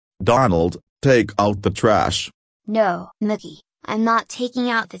Donald, take out the trash. No, Mickey, I'm not taking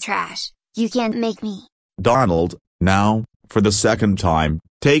out the trash. You can't make me. Donald, now, for the second time,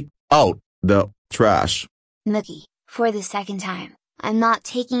 take out the trash. Mickey, for the second time, I'm not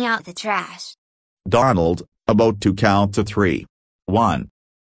taking out the trash. Donald, about to count to 3. 1,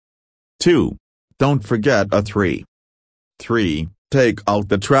 2. Don't forget a 3. 3. Take out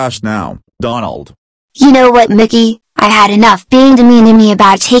the trash now, Donald. You know what, Mickey? I had enough being demean to me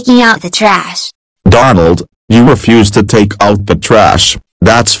about taking out the trash. Donald, you refuse to take out the trash.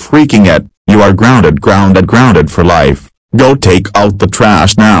 That's freaking it. You are grounded for life. Go take out the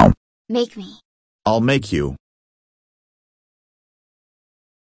trash now. Make me. I'll make you.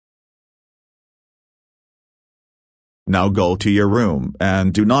 Now go to your room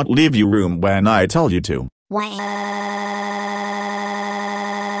and do not leave your room when I tell you to. Why?